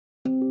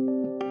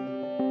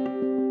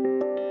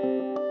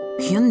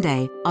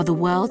Hyundai are the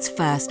world's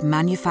first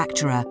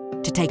manufacturer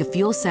to take a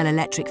fuel cell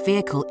electric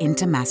vehicle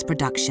into mass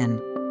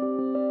production.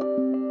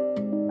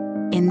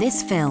 In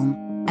this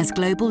film, as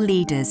global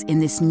leaders in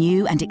this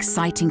new and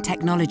exciting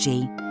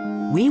technology,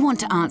 we want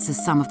to answer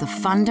some of the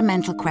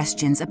fundamental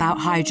questions about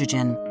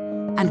hydrogen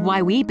and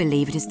why we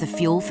believe it is the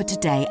fuel for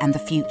today and the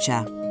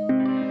future.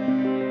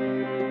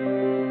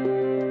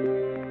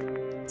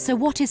 So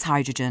what is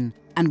hydrogen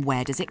and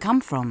where does it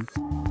come from?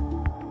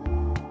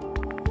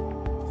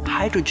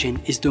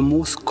 Hydrogen is the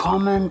most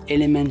common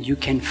element you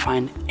can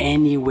find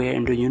anywhere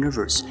in the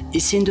universe.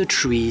 It's in the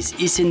trees,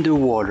 it's in the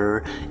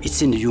water,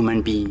 it's in the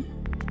human being.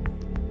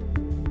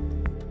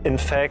 In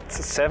fact,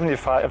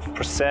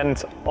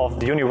 75% of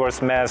the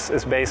universe mass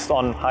is based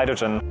on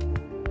hydrogen.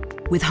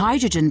 With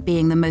hydrogen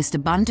being the most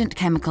abundant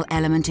chemical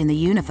element in the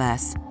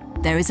universe,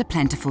 there is a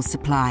plentiful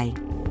supply.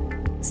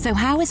 So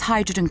how is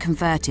hydrogen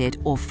converted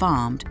or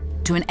farmed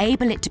to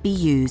enable it to be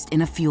used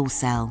in a fuel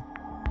cell?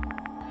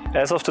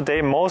 As of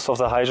today, most of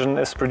the hydrogen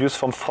is produced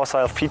from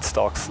fossil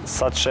feedstocks,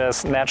 such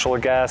as natural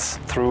gas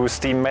through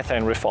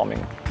steam-methane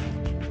reforming.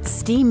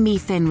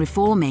 Steam-methane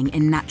reforming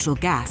in natural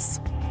gas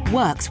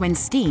works when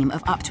steam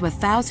of up to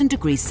 1,000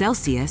 degrees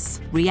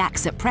Celsius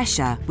reacts at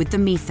pressure with the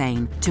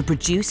methane to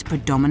produce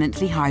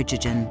predominantly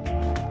hydrogen.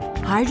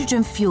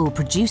 Hydrogen fuel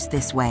produced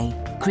this way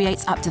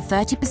creates up to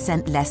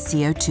 30% less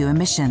CO2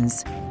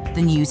 emissions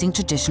than using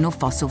traditional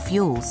fossil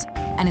fuels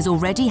and is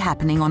already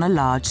happening on a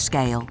large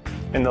scale.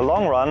 In the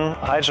long run,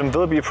 hydrogen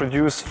will be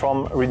produced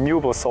from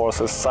renewable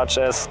sources, such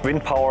as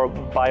wind power,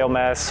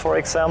 biomass, for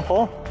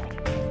example.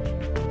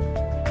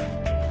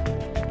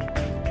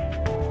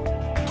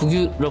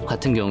 북유럽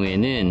같은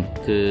경우에는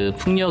그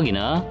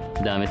풍력이나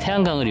그다음에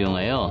태양광을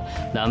이용하여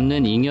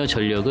남는 잉여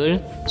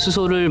전력을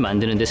수소를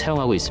만드는 데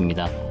사용하고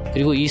있습니다.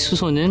 그리고 이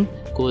수소는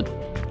곧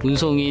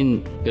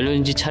운송인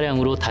연료전지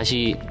차량으로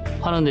다시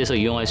환원돼서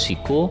이용할 수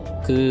있고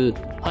그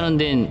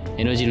환원된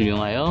에너지를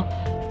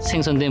이용하여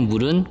생성된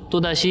물은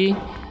또다시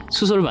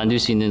수소를 만들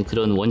수 있는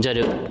그런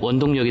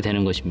원동력이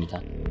되는 것입니다.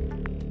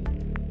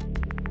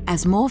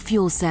 As more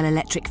fuel cell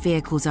electric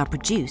vehicles are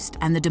produced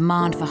and the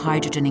demand for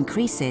hydrogen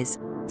increases,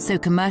 so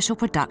commercial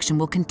production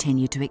will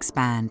continue to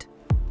expand.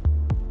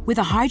 With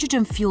a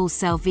hydrogen fuel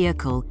cell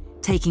vehicle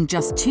taking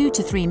just 2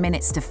 to 3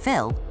 minutes to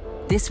fill,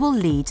 this will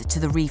lead to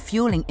the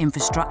refueling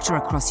infrastructure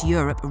across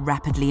Europe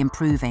rapidly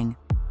improving.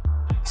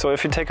 So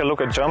if you take a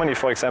look at Germany,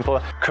 for example,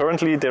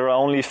 currently there are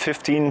only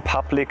 15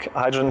 public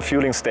hydrogen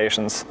fueling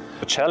stations.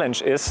 The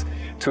challenge is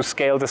to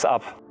scale this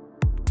up.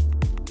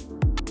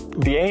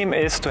 The aim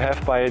is to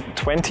have by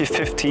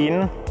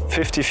 2015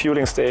 50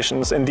 fueling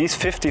stations, and these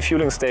 50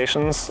 fueling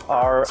stations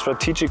are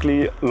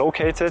strategically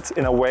located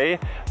in a way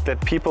that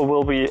people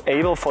will be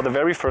able for the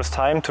very first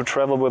time to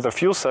travel with a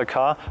fuel cell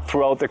car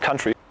throughout the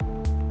country.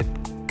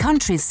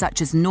 Countries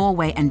such as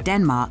Norway and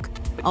Denmark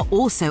are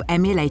also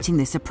emulating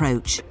this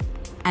approach,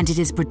 and it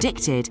is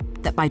predicted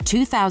that by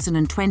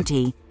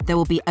 2020 there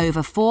will be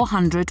over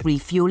 400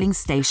 refueling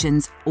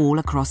stations all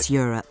across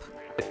Europe.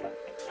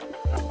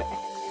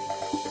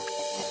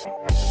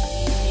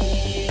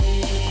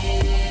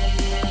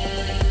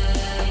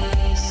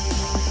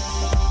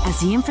 As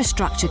the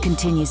infrastructure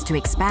continues to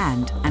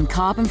expand and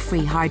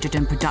carbon-free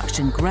hydrogen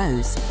production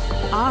grows,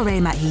 our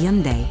aim at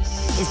Hyundai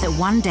is that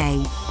one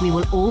day we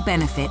will all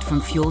benefit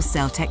from fuel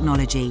cell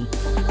technology,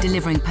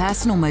 delivering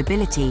personal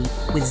mobility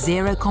with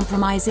zero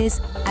compromises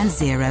and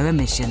zero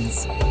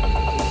emissions.